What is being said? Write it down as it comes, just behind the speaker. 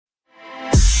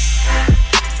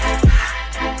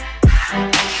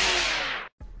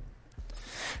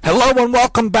Hello and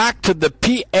welcome back to the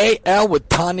PAL with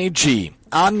Tani G.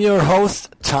 I'm your host,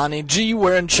 Tani G.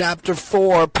 We're in Chapter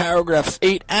 4, paragraphs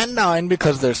 8 and 9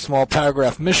 because they're small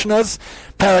paragraph Mishnahs,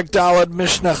 Parak Daled,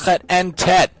 Mishnah Chet, and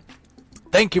Tet.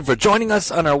 Thank you for joining us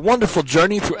on our wonderful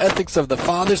journey through Ethics of the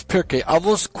Fathers, Pirkei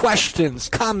Avos. Questions,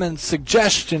 comments,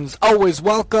 suggestions, always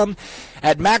welcome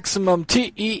at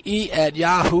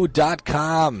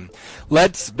MaximumTEE@yahoo.com.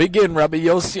 Let's begin. Rabbi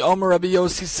Yossi Omer. Rabbi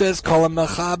Yossi says, Kol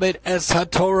mechabed es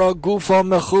haTorah gufo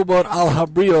mechubot al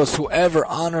habrios. Whoever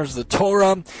honors the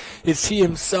Torah is he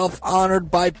himself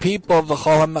honored by people.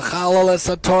 V'chol mechalal es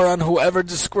haTorah. And whoever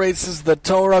disgraces the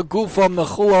Torah gufo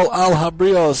mechulal al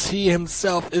habrios. He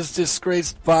himself is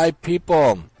disgraced by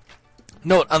people.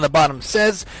 Note on the bottom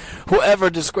says, whoever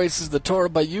disgraces the Torah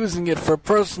by using it for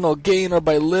personal gain or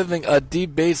by living a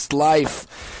debased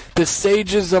life. The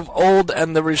sages of old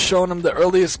and the Rishonim, the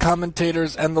earliest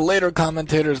commentators, and the later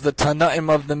commentators, the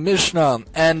Tanaim of the Mishnah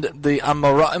and the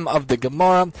Amoraim of the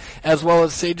Gemara, as well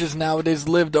as sages nowadays,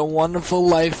 lived a wonderful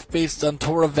life based on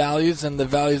Torah values and the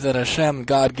values that Hashem,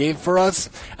 God, gave for us,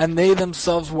 and they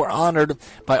themselves were honored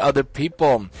by other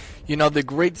people. You know, the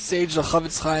great sage, the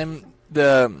Chafetz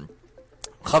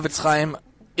Chaim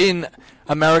in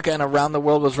America and around the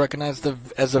world was recognized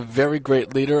as a very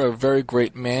great leader, a very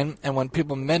great man. And when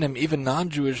people met him, even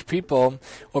non-Jewish people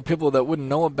or people that wouldn't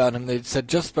know about him, they said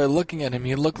just by looking at him,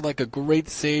 he looked like a great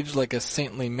sage, like a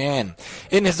saintly man.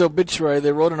 In his obituary,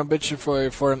 they wrote an obituary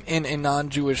for him in a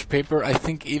non-Jewish paper, I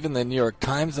think even the New York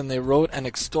Times, and they wrote and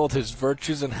extolled his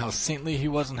virtues and how saintly he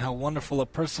was and how wonderful a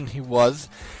person he was.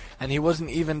 And he wasn't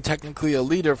even technically a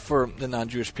leader for the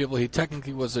non-Jewish people. He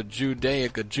technically was a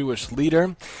Judaic, a Jewish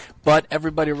leader. But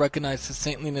everybody recognized his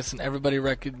saintliness and everybody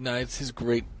recognized his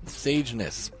great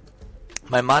sageness.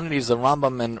 Maimonides, the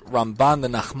Rambam, and Ramban, the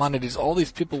Nachmanides, all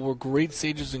these people were great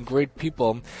sages and great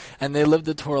people, and they lived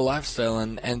the Torah lifestyle,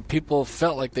 and people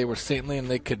felt like they were saintly, and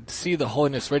they could see the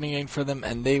holiness radiating for them,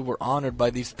 and they were honored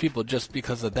by these people just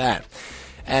because of that.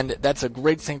 And that's a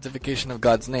great sanctification of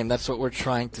God's name. That's what we're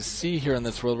trying to see here in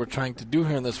this world. We're trying to do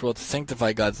here in this world to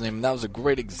sanctify God's name. And that was a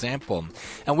great example.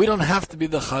 And we don't have to be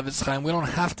the Chafetz Chaim. We don't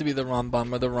have to be the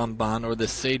Rambam or the Ramban or the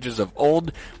sages of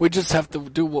old. We just have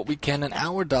to do what we can in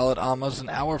our Dalet Amos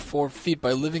and our 4 feet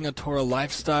by living a Torah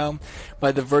lifestyle,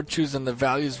 by the virtues and the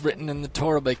values written in the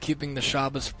Torah, by keeping the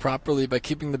Shabbos properly, by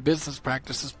keeping the business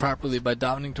practices properly, by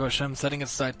davening to Hashem, setting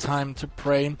aside time to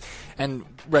pray, and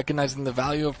recognizing the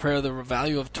value of prayer, the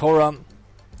value of Torah,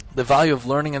 the value of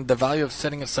learning, and the value of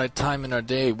setting aside time in our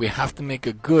day. We have to make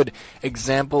a good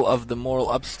example of the moral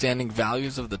upstanding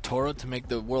values of the Torah to make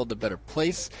the world a better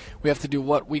place. We have to do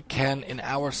what we can in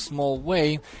our small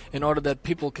way in order that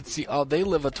people could see, oh, they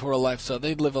live a Torah lifestyle,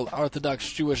 they live an Orthodox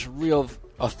Jewish, real,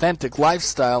 authentic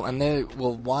lifestyle, and they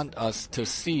will want us to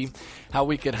see how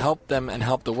we could help them and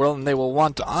help the world, and they will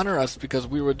want to honor us because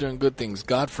we were doing good things.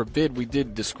 God forbid we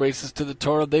did disgraces to the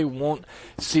Torah, they won't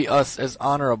see us as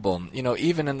honorable. You know,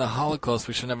 even in the Holocaust,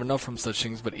 we should never know from such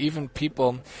things, but even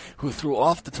people who threw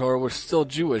off the Torah were still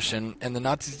Jewish, and the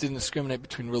Nazis didn't discriminate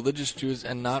between religious Jews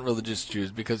and non-religious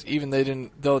Jews, because even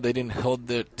though they didn't hold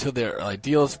to their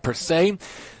ideals per se,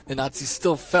 the Nazis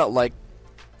still felt like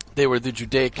they were the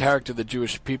Judaic character, the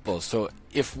Jewish people. So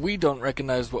if we don't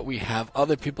recognize what we have,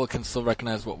 other people can still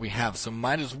recognize what we have. So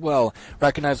might as well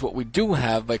recognize what we do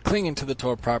have by clinging to the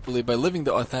Torah properly, by living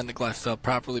the authentic lifestyle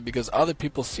properly, because other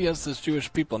people see us as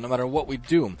Jewish people, no matter what we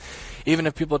do. Even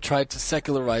if people try to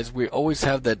secularize, we always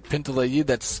have that pintalei,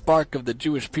 that spark of the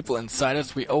Jewish people inside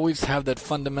us. We always have that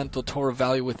fundamental Torah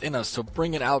value within us. So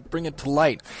bring it out, bring it to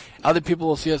light. Other people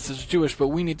will see us as Jewish, but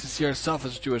we need to see ourselves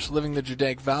as Jewish, living the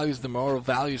Judaic values, the moral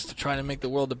values, to try to make the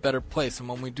world a better place. And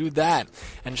when we do that,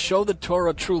 and show the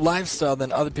Torah true lifestyle,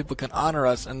 then other people can honor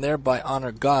us and thereby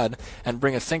honor God and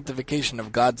bring a sanctification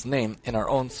of God's name in our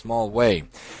own small way.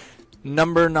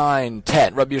 Number 9,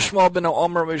 Tet. Rabbi Yishmael ben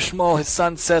Omer, Rabbi Yishmael, his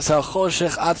son, says,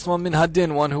 Ha'choshech atzmo min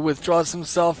hadin, one who withdraws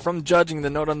himself from judging. The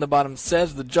note on the bottom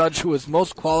says, the judge who is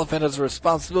most qualified has a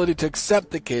responsibility to accept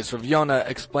the case. Rav Yonah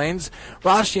explains,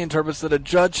 Rashi interprets that a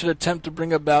judge should attempt to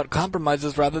bring about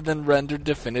compromises rather than render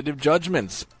definitive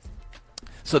judgments.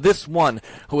 So this one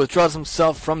who withdraws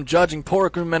himself from judging,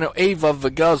 Porek Mimeno Evav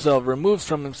V'Gazel, removes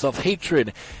from himself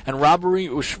hatred and robbery,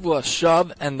 Ushvua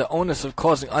Shav, and the onus of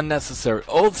causing unnecessary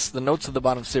oaths. The notes at the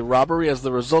bottom say robbery as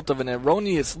the result of an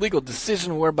erroneous legal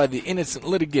decision whereby the innocent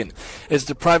litigant is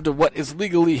deprived of what is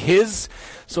legally his.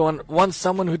 So once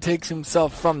someone who takes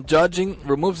himself from judging,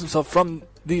 removes himself from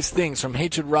these things, from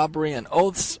hatred, robbery, and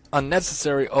oaths,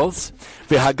 unnecessary oaths.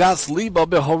 V'hagas liba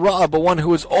behorah, but one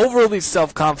who is overly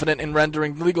self-confident in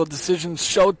rendering legal decisions,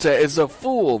 shota, is a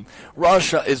fool.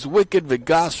 Rasha is wicked,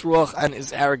 v'gas ruach, and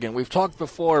is arrogant. We've talked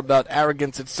before about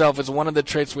arrogance itself as one of the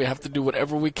traits we have to do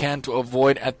whatever we can to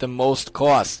avoid at the most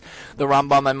cost. The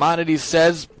Rambam Maimonides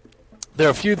says, there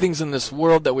are a few things in this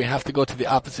world that we have to go to the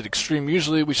opposite extreme.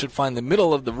 Usually we should find the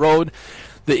middle of the road,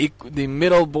 the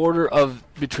middle border of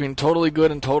between totally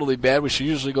good and totally bad. We should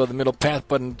usually go the middle path,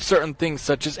 but in certain things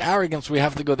such as arrogance, we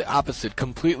have to go the opposite.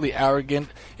 Completely arrogant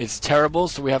is terrible,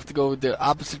 so we have to go the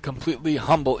opposite. Completely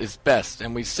humble is best.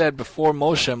 And we said before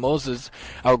Moses,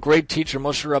 our great teacher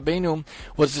Moshe Rabbeinu,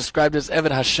 was described as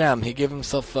Eved Hashem. He gave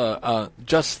himself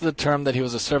just the term that he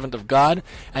was a servant of God,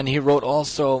 and he wrote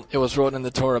also, it was wrote in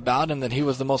the Torah about him, that he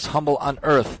was the most humble on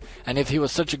earth. And if he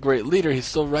was such a great leader, he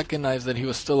still recognized that he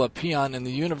was still a peon in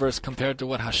the universe compared to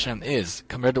what Hashem is,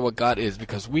 compared to what God is,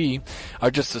 because we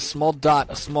are just a small dot,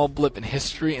 a small blip in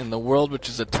history, in the world, which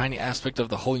is a tiny aspect of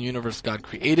the whole universe God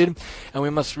created, and we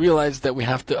must realize that we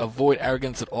have to avoid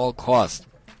arrogance at all costs.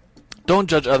 Don't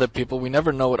judge other people. We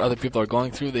never know what other people are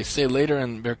going through. They say later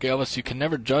in Pirkei Avos, you can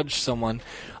never judge someone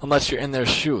unless you're in their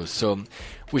shoes. So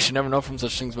we should never know from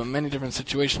such things, but many different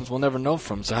situations we'll never know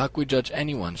from. So how can we judge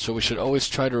anyone? So we should always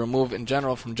try to remove, in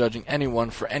general, from judging anyone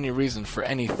for any reason, for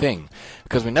anything.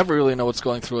 Because we never really know what's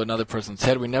going through another person's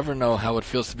head. We never know how it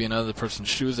feels to be in another person's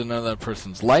shoes, in another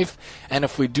person's life. And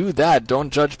if we do that,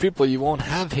 don't judge people, you won't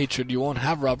have hatred, you won't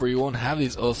have robbery, you won't have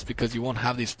these oaths, because you won't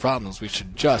have these problems. We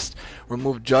should just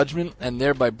remove judgment and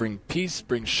thereby bring peace,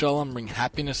 bring shalom, bring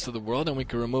happiness to the world. And we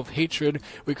can remove hatred,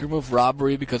 we can remove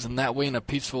robbery, because in that way, in a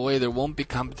peaceful way, there won't be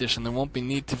competition. There won't be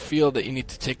need to feel that you need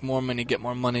to take more money, get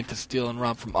more money to steal and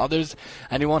rob from others.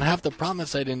 And you won't have to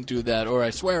promise I didn't do that, or I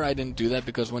swear I didn't do that,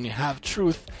 because when you have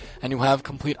truth and you have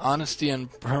complete honesty and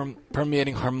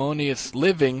permeating harmonious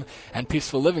living and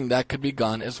peaceful living, that could be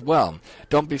gone as well.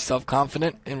 Don't be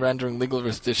self-confident in rendering legal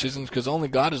decisions, because only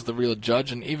God is the real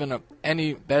judge, and even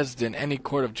any Bezdin, any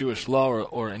court of Jewish law,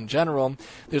 or in general,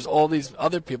 there's all these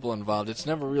other people involved. It's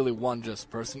never really one just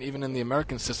person. Even in the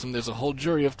American system, there's a whole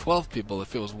jury of 12 people.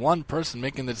 If it was one person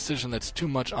making the decision, that's too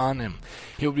much on him.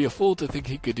 He would be a fool to think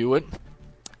he could do it,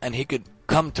 and he could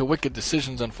come to wicked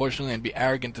decisions, unfortunately, and be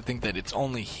arrogant to think that it's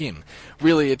only him.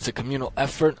 Really, it's a communal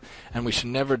effort, and we should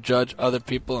never judge other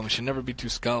people, and we should never be too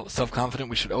self-confident.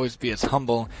 We should always be as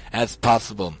humble as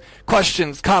possible.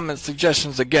 Questions, comments,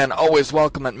 suggestions, again, always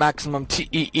welcome at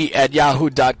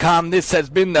MaximumTEE@yahoo.com. This has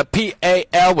been the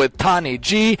PAL with Tani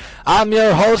G. I'm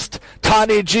your host,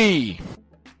 Tani G.